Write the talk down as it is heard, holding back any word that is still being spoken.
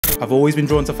I've always been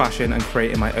drawn to fashion and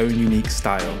creating my own unique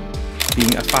style.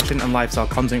 Being a fashion and lifestyle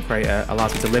content creator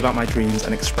allows me to live out my dreams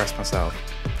and express myself.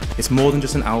 It's more than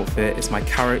just an outfit, it's my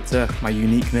character, my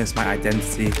uniqueness, my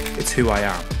identity, it's who I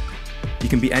am. You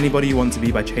can be anybody you want to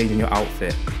be by changing your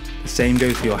outfit. The same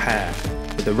goes for your hair.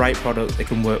 With the right product, it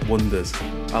can work wonders,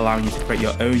 allowing you to create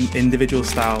your own individual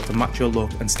style to match your look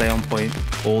and stay on point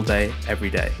all day, every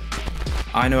day.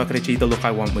 I know I can achieve the look I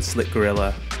want with Slick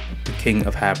Gorilla, the king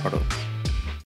of hair products.